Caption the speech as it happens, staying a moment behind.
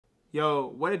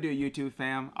Yo, what it do, YouTube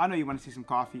fam? I know you want to see some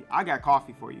coffee. I got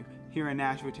coffee for you here in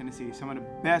Nashville, Tennessee. Some of the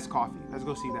best coffee. Let's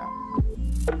go see that.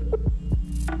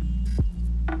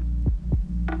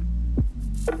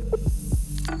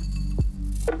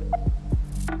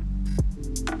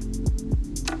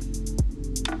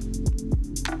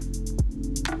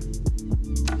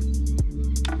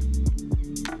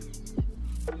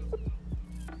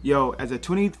 Yo, as a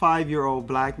 25-year-old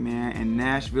black man in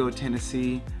Nashville,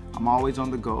 Tennessee, I'm always on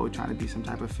the go trying to be some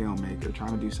type of filmmaker,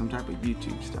 trying to do some type of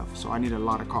YouTube stuff. So I need a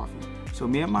lot of coffee. So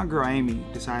me and my girl Amy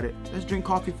decided, let's drink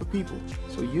coffee for people.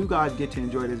 So you guys get to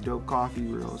enjoy this dope coffee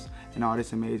reels and all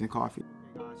this amazing coffee.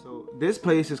 So this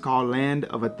place is called Land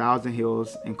of 1,000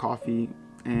 Hills and Coffee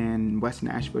in West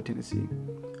Nashville, Tennessee.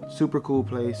 Super cool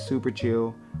place, super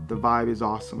chill. The vibe is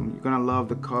awesome. You're gonna love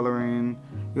the coloring.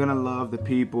 You're gonna love the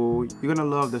people. You're gonna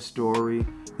love the story.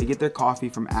 They get their coffee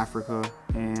from Africa,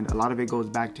 and a lot of it goes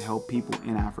back to help people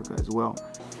in Africa as well.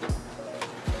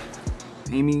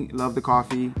 Amy loved the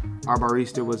coffee. Our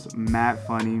barista was mad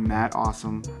funny, mad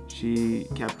awesome. She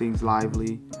kept things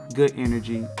lively, good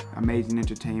energy, amazing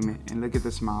entertainment, and look at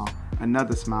the smile.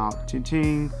 Another smile.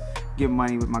 Ching-ching. Get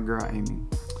money with my girl Amy.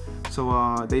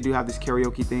 So they do have this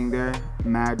karaoke thing there,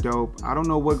 mad dope. I don't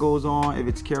know what goes on, if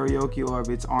it's karaoke or if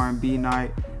it's R&B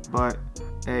night, but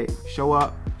hey, show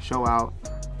up, show out.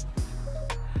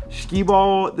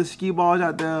 The skee balls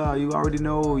out there, you already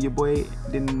know your boy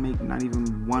didn't make not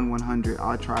even 100.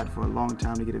 I tried for a long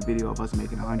time to get a video of us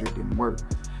making 100, didn't work.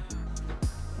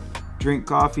 Drink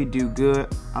coffee, do good.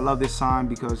 I love this sign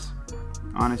because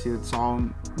honestly, that's all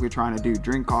we're trying to do.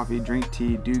 Drink coffee, drink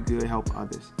tea, do good, help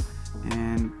others.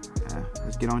 And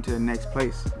let's get on to the next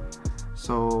place.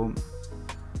 So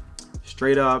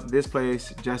straight up, this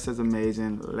place just as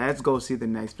amazing. Let's go see the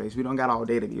next place. We don't got all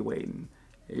day to be waiting.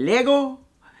 Lego.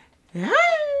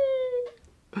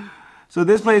 So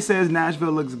this place says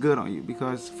Nashville looks good on you,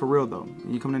 because for real though,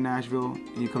 when you come to Nashville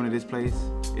and you come to this place,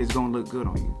 it's gonna look good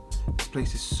on you. This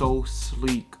place is so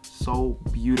sleek, so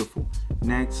beautiful,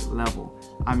 next level.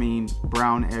 I mean,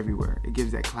 brown everywhere. It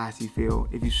gives that classy feel.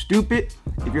 If you're stupid,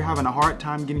 if you're having a hard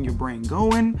time getting your brain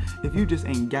going, if you just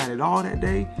ain't got it all that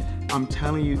day, I'm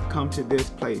telling you, come to this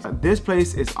place. This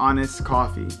place is Honest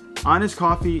Coffee. Honest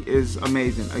Coffee is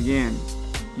amazing. Again,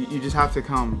 you just have to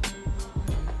come.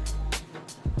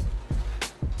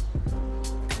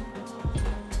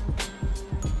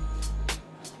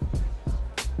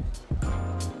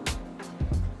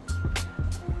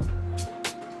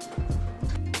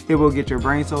 It will get your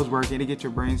brain cells working, it'll get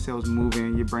your brain cells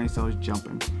moving, your brain cells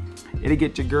jumping. It'll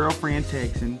get your girlfriend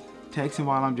texting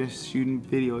while I'm just shooting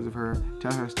videos of her,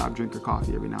 tell her to stop drinking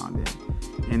coffee every now and then.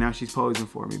 And now she's posing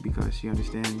for me because she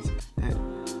understands that,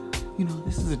 you know,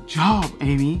 this is a job,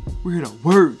 Amy. We're here to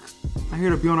work. I'm here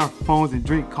to be on our phones and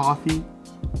drink coffee.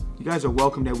 You guys are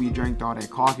welcome that we drank all that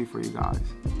coffee for you guys.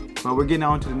 But we're getting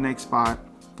on to the next spot.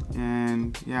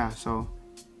 And yeah, so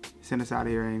send us out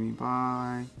of here, Amy.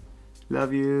 Bye.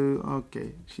 Love you.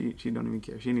 Okay, she don't even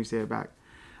care. She didn't even say it back.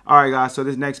 All right, guys, so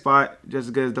this next spot, just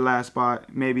as good as the last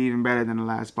spot, maybe even better than the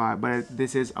last spot, but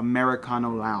this is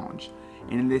Americano Lounge.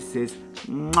 And this is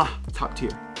top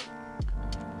tier.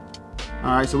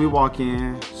 All right, so we walk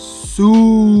in,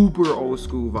 super old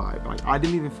school vibe. Like, I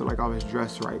didn't even feel like I was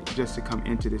dressed right just to come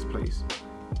into this place.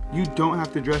 You don't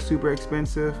have to dress super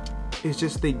expensive. It's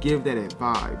just they give that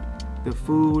vibe. The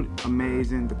food,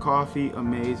 amazing. The coffee,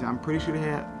 amazing. I'm pretty sure they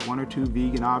had 1 or 2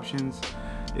 vegan options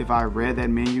if I read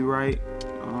that menu right.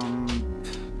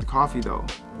 The coffee though,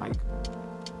 like,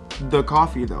 the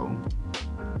coffee though.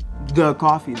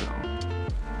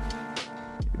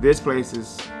 This place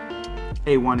is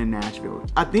A1 in Nashville.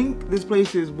 I think this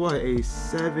place is what, a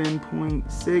 7.6,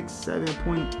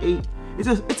 7.8. It's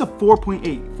a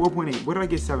 4.8. Where did I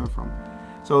get 7 from?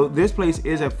 So this place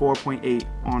is at 4.8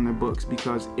 on the books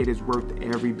because it is worth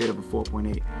every bit of a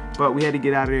 4.8. But we had to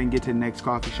get out of there and get to the next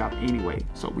coffee shop anyway,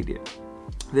 so we did.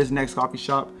 This next coffee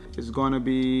shop is going to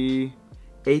be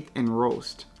 8th and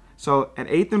Roast. So at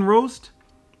 8th and Roast,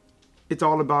 it's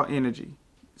all about energy.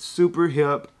 Super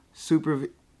hip, super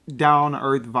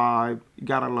down-to-earth vibe. You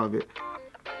gotta love it.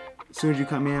 As soon as you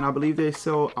come in, I believe they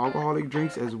sell alcoholic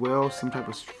drinks as well, some type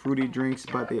of fruity drinks,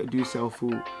 but they do sell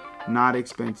food. Not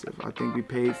expensive. I think we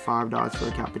paid $5 for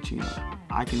a cappuccino.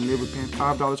 I can live with paying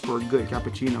 $5 for a good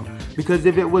cappuccino, because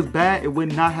if it was bad, it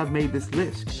would not have made this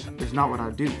list. It's not what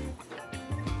I do.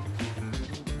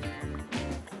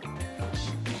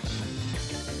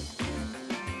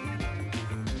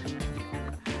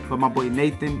 But my boy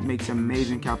Nathan makes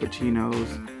amazing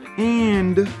cappuccinos,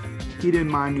 and he didn't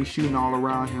mind me shooting all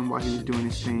around him while he was doing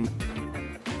his thing.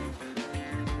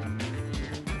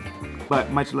 But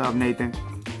much love, Nathan.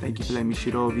 Thank you for letting me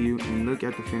shoot over you, and look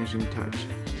at the finishing touch.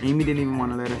 Amy didn't even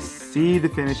want to let us see the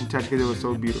finishing touch because it was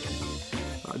so beautiful.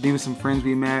 These were some friends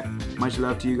we met. Much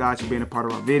love to you guys for being a part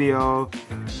of our video.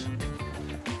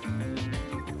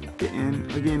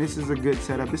 And again, this is a good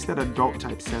setup. This is that adult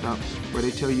type setup where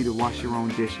they tell you to wash your own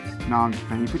dishes. Now, I'm just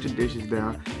saying, you put your dishes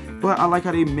there, but I like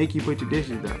how they make you put your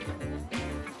dishes there.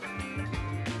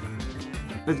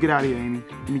 Let's get out of here, Amy.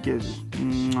 Give me kisses.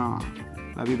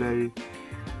 Mwah. Love you, baby.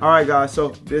 All right, guys, so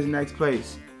this next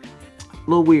place, a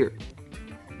little weird.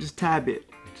 Just tad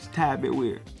bit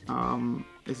weird.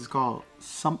 This is called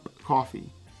Sump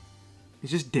Coffee.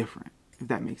 It's just different, if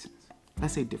that makes sense.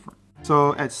 Let's say different.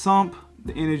 So at Sump,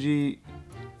 the energy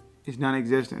is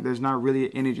non-existent. There's not really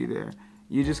an energy there.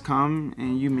 You just come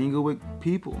and you mingle with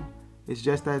people. It's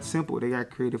just that simple. They got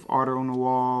creative art on the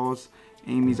walls.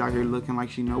 Amy's out here looking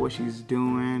like she knows what she's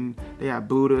doing. They got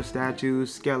Buddha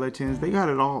statues, skeletons. They got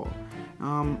it all.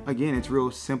 Again, it's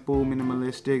real simple,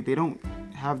 minimalistic. They don't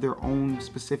have their own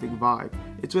specific vibe.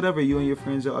 It's whatever you and your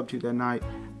friends are up to that night.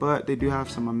 But they do have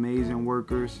some amazing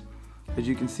workers. As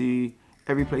you can see,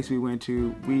 every place we went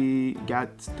to, we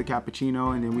got the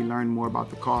cappuccino and then we learned more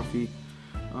about the coffee.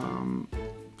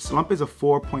 Slump is a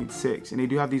 4.6, and they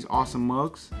do have these awesome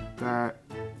mugs that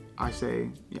I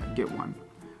say, yeah, get one.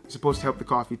 It's supposed to help the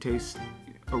coffee taste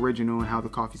original and how the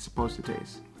coffee's supposed to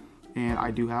taste. And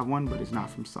I do have one, but it's not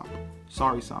from Sump.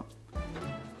 Sorry, Sump.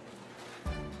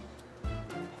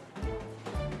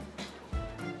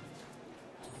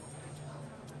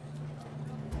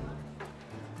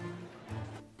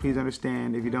 Please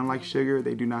understand, if you don't like sugar,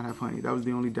 they do not have honey. That was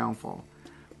the only downfall.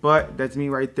 But that's me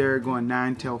right there going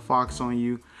nine-tailed fox on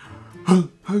you.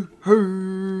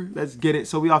 Let's get it.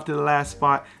 So we off to the last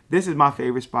spot. This is my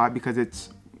favorite spot because it's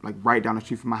like right down the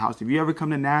street from my house. If you ever come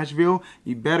to Nashville,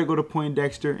 you better go to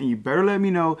Poindexter and you better let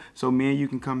me know so me and you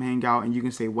can come hang out and you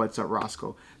can say, what's up,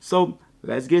 Roscoe? So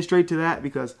let's get straight to that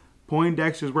because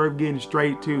Poindexter's worth getting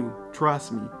straight to.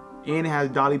 Trust me. And it has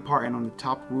Dolly Parton on the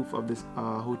top roof of this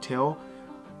hotel.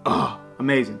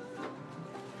 Amazing.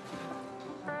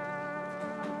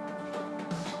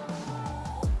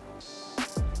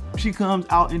 She comes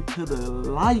out into the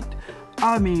light.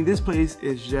 I mean, this place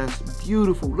is just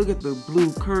beautiful. Look at the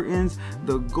blue curtains,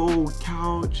 the gold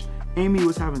couch. Amy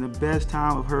was having the best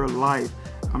time of her life.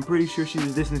 I'm pretty sure she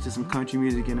was listening to some country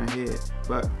music in her head,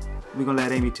 but we're gonna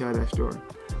let Amy tell that story.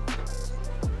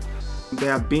 They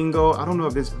have bingo. I don't know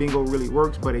if this bingo really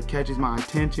works, but it catches my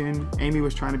attention. Amy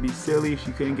was trying to be silly.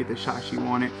 She couldn't get the shot she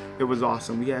wanted. It was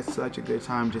awesome. We had such a good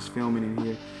time just filming in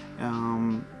here.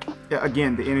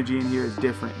 Again, the energy in here is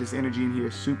different. This energy in here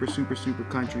is super, super, super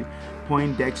country.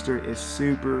 Poindexter is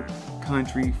super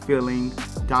country feeling,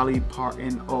 Dolly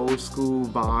Parton old school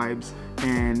vibes,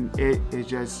 and it is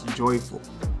just joyful.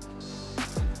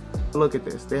 Look at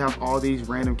this. They have all these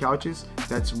random couches.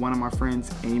 That's one of my friends,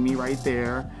 Amy, right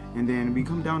there. And then we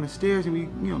come down the stairs and we,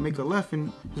 make a left, and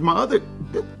there's my other,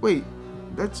 wait,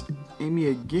 that's Amy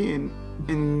again.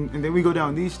 And then we go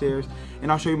down these stairs and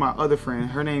I'll show you my other friend.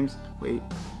 Her name's, wait,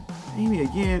 Amy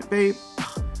again, babe.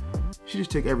 She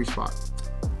just took every spot.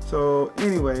 So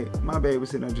anyway, my babe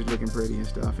was sitting there just looking pretty and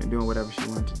stuff and doing whatever she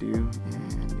wanted to do.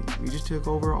 And we just took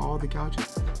over all the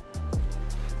couches.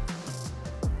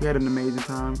 We had an amazing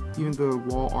time. Even the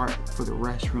wall art for the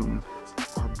restroom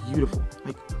are beautiful,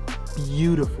 like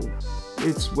beautiful.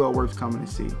 It's well worth coming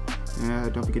to see.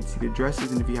 Don't forget to see the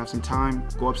dresses, and if you have some time,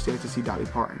 go upstairs to see Dolly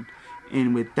Parton.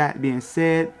 And with that being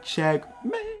said,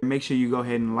 checkmate. Make sure you go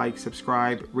ahead and like,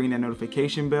 subscribe, ring that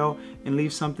notification bell, and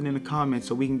leave something in the comments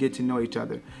so we can get to know each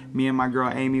other. Me and my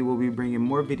girl Amy will be bringing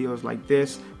more videos like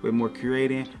this with more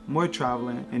creating, more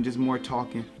traveling, and just more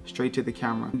talking straight to the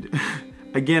camera.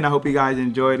 Again, I hope you guys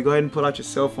enjoyed. Go ahead and pull out your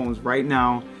cell phones right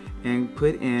now and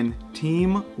put in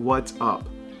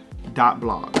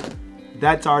teamwhatsup.blog.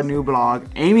 That's our new blog.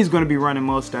 Amy's gonna be running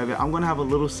most of it. I'm gonna have a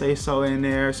little say-so in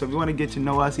there. So if you wanna get to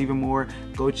know us even more,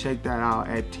 go check that out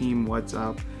at Team What's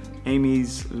Up.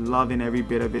 Amy's loving every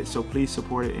bit of it, so please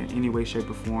support it in any way, shape,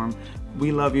 or form.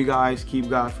 We love you guys. Keep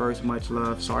God first. Much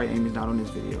love. Sorry Amy's not on this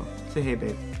video. Say hey,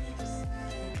 babe.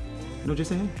 No,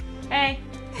 just say hey. Hey.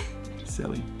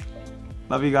 Silly.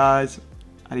 Love you guys.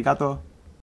 Arigato.